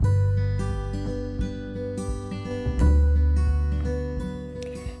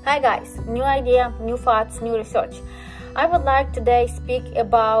Hi guys, new idea, new thoughts, new research. I would like today speak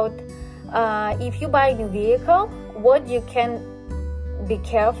about if you buy a new vehicle, what you can be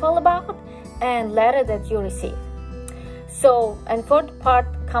careful about and letter that you receive. So, and third part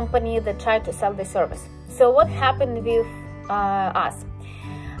company that try to sell the service. So what happened with us?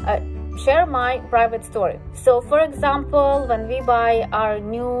 Share my private story. So for example, when we buy our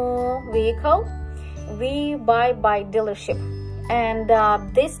new vehicle, we buy by dealership, and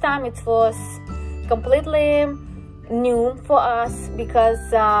this time it was completely new for us because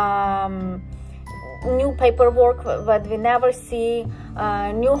new paperwork that we never see,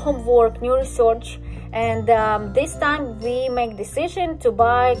 new homework, new research, and this time we make decision to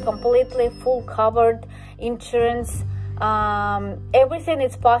buy completely full covered insurance. Everything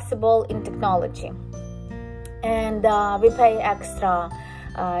is possible in technology, and we pay extra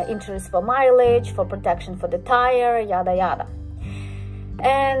insurance for mileage, for protection for the tire, yada yada.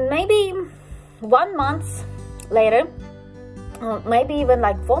 And maybe 1 month later, maybe even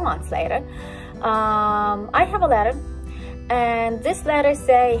like 4 months later, I have a letter, and this letter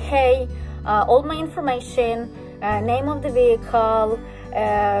say, hey, all my information, name of the vehicle,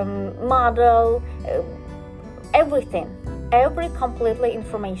 model, everything, every completely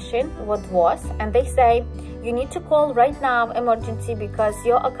information what was, and they say you need to call right now emergency because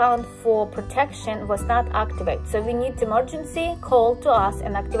your account for protection was not activated, so we need emergency call to us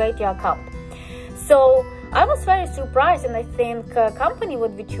and activate your account. So I was very surprised, and I think company what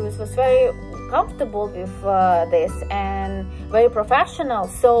we choose was very comfortable with this and very professional.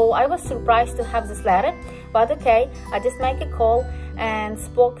 So I was surprised to have this letter, but okay, I just make a call and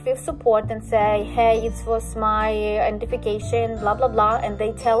spoke with support and say, hey, it was my identification, blah blah blah, and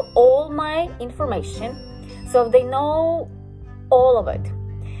they tell all my information, so they know all of it.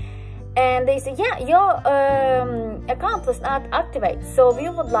 And they say, yeah, your account was not activated, so we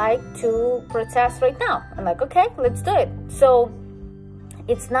would like to process right now. I'm like, okay, let's do it. So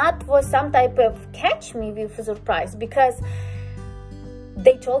it's not was some type of catch me with a surprise, because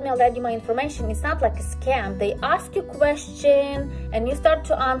they told me already my information. It's not like a scam. They ask you question and you start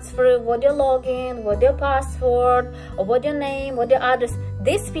to answer what your login, what your password, or what your name, what your address.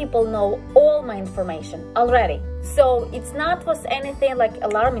 These people know all my information already. So it's not was anything like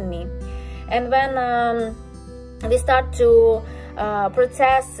alarming me. And when we start to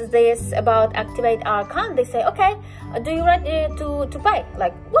process this about activate our account, they say, okay, do you ready to pay?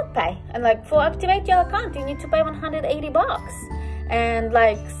 Like, what pay? And like, for activate your account, you need to pay $180 and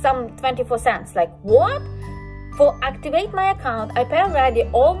like some 24 cents. Like, what? For activate my account, I pay already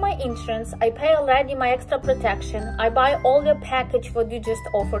all my insurance, I pay already my extra protection, I buy all your package what you just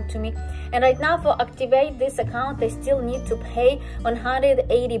offered to me, and right now for activate this account I still need to pay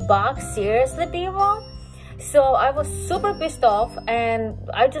 $180. Seriously, people? So I was super pissed off, and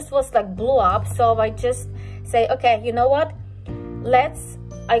I just was like blew up. So I just say, okay, you know what,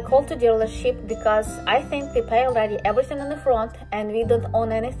 I call to dealership because I think we pay already everything on the front and we don't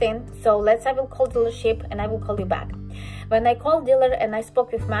own anything. So I will call dealership and I will call you back. When I called dealer and I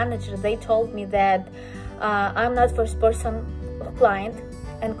spoke with manager, they told me that I'm not first person client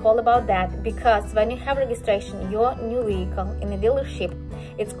and call about that, because when you have registration your new vehicle in a dealership,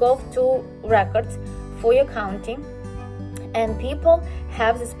 it's goes to records for your county, and people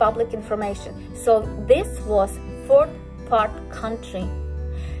have this public information. So this was third part country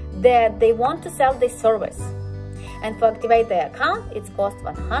that they want to sell this service, and to activate the account it cost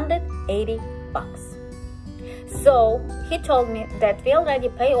 $180. So he told me that we already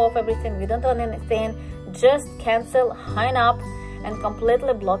pay off everything, we don't own anything, just cancel, hang up, and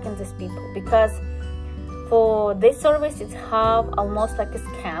completely blocking these people, because for this service it's have almost like a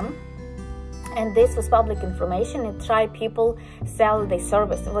scam, and this was public information. It try people sell the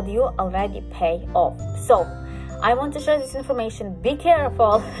service what you already pay off. So I want to share this information. Be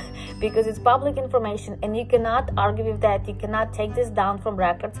careful because it's public information and you cannot argue with that. You cannot take this down from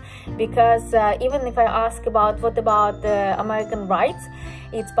records, because even if I ask about what about American rights,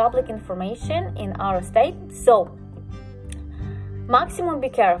 it's public information in our state. So maximum be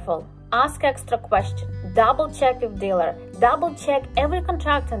careful. Ask extra question. Double check with dealer. Double check every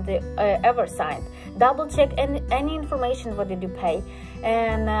contract they ever signed. Double check any information what did you pay.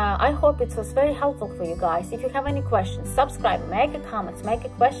 And I hope it was very helpful for you guys. If you have any questions, subscribe, make a comment, make a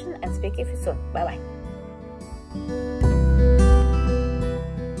question, and speak with you soon. Bye bye.